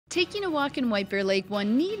Taking a walk in White Bear Lake,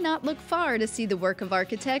 one need not look far to see the work of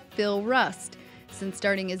architect Bill Rust. Since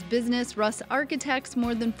starting his business, Rust Architects,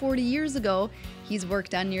 more than 40 years ago, he's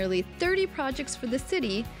worked on nearly 30 projects for the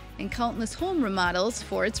city and countless home remodels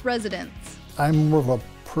for its residents. I'm more of a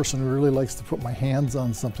person who really likes to put my hands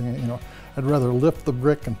on something. I'd rather lift the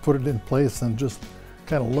brick and put it in place than just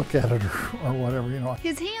kind of look at it or whatever,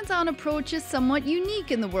 His hands-on approach is somewhat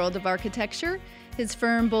unique in the world of architecture. His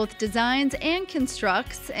firm both designs and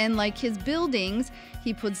constructs, and like his buildings,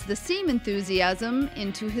 he puts the same enthusiasm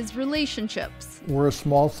into his relationships. We're a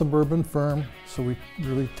small suburban firm, so we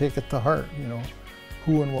really take it to heart,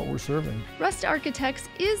 who and what we're serving. Rust Architects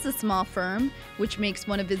is a small firm, which makes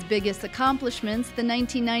one of his biggest accomplishments, the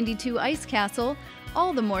 1992 Ice Castle,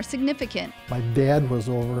 all the more significant. My dad was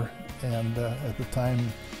over and at the time,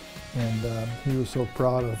 and he was so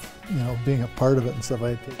proud of being a part of it and stuff.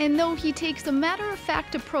 And though he takes a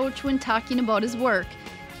matter-of-fact approach when talking about his work,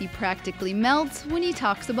 he practically melts when he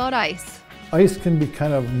talks about ice. Ice can be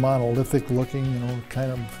kind of monolithic looking,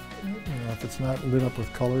 if it's not lit up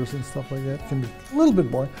with colors and stuff like that, it can be a little bit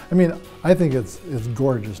boring. I think it's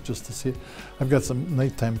gorgeous just to see it. I've got some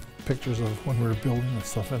nighttime pictures of when we were building and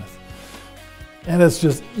stuff in it. And it's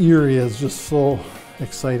just eerie, it's just so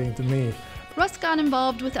exciting to me. Rust got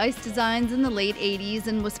involved with ice designs in the late 80s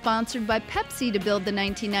and was sponsored by Pepsi to build the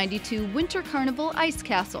 1992 Winter Carnival Ice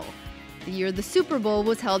Castle. The year the Super Bowl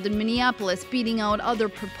was held in Minneapolis, beating out other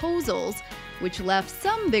proposals, which left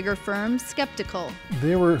some bigger firms skeptical.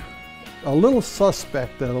 They were a little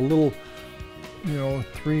suspect that a little,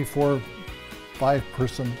 3, 4,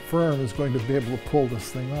 5-person firm is going to be able to pull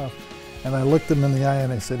this thing off. And I looked them in the eye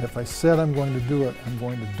and I said, if I said I'm going to do it, I'm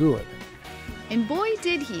going to do it. And boy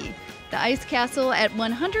did he. The Ice Castle, at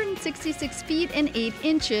 166 feet and 8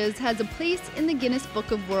 inches, has a place in the Guinness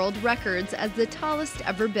Book of World Records as the tallest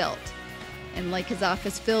ever built. And like his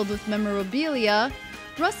office filled with memorabilia,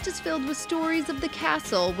 Rust is filled with stories of the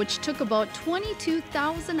castle, which took about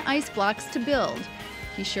 22,000 ice blocks to build.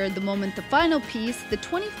 He shared the moment the final piece, the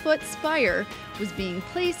 20-foot spire, was being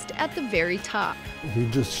placed at the very top. He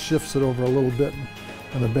just shifts it over a little bit,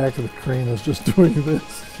 and the back of the crane is just doing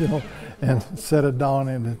this, and set it down,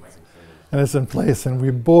 and it's in place, and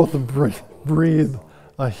we both breathe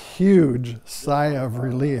a huge sigh of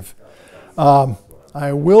relief.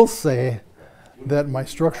 I will say that my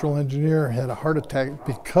structural engineer had a heart attack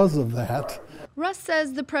because of that. Rust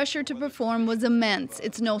says the pressure to perform was immense.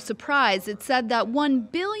 It's no surprise. It's said that 1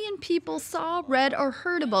 billion people saw, read, or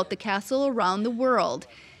heard about the castle around the world.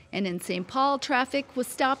 And in St. Paul, traffic was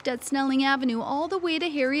stopped at Snelling Avenue all the way to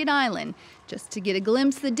Harriet Island, just to get a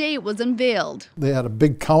glimpse the day it was unveiled. They had a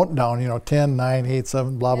big countdown, 10, 9, 8,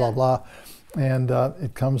 7, blah, blah, blah. And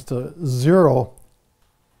it comes to 0,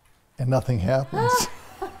 and nothing happens.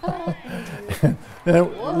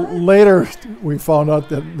 And later, we found out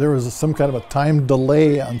that there was some kind of a time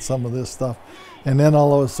delay on some of this stuff. And then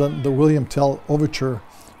all of a sudden, the William Tell Overture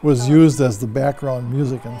was used as the background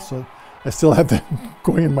music. And so I still have that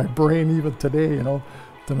going in my brain even today, blah,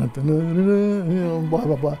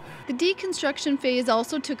 blah, blah. The deconstruction phase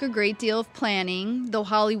also took a great deal of planning. Though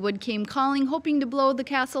Hollywood came calling, hoping to blow the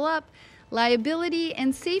castle up, liability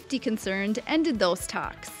and safety concerns ended those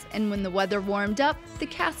talks. And when the weather warmed up, the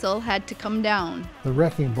castle had to come down. The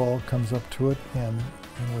wrecking ball comes up to it, and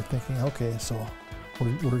we're thinking, okay, so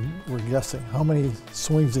we're guessing how many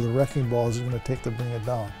swings of the wrecking ball is it going to take to bring it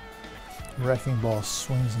down. The wrecking ball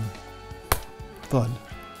swings and thud,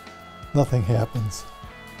 nothing happens.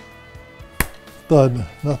 Thud,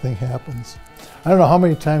 nothing happens. I don't know how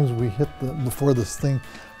many times we hit before this thing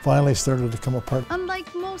finally started to come apart.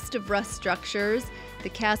 Unlike most of Rust's structures, the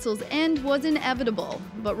castle's end was inevitable,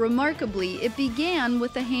 but remarkably, it began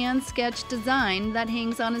with a hand-sketched design that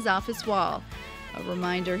hangs on his office wall. A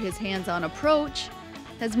reminder his hands-on approach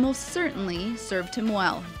has most certainly served him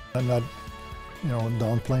well. I'm not,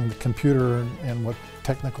 downplaying the computer and what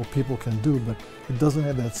technical people can do, but it doesn't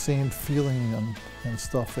have that same feeling and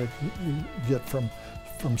stuff that you get from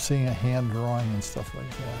seeing a hand drawing and stuff like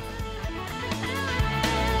that.